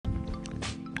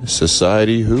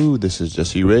Society Who, this is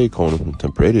Jesse Ray calling from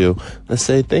Temp Radio. Let's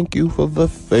say thank you for the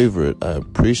favorite. I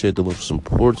appreciate the love and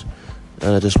support,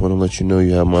 and I just want to let you know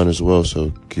you have mine as well,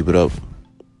 so keep it up.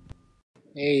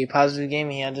 Hey, Positive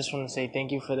Gaming here. I just want to say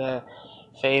thank you for the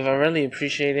fave. I really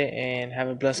appreciate it, and have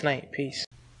a blessed night. Peace.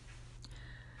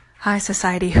 Hi,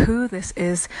 Society Who. This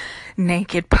is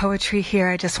Naked Poetry here.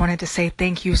 I just wanted to say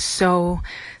thank you so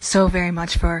very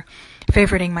much for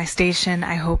favoriting my station.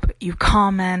 I hope you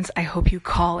comment. I hope you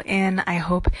call in. I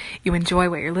hope you enjoy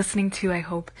what you're listening to. I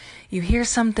hope you hear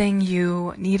something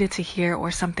you needed to hear or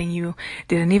something you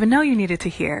didn't even know you needed to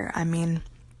hear. I mean,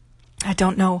 I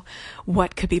don't know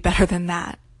what could be better than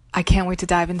that. I can't wait to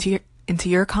dive into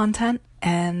your content,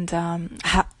 and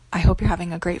I hope you're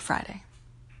having a great Friday.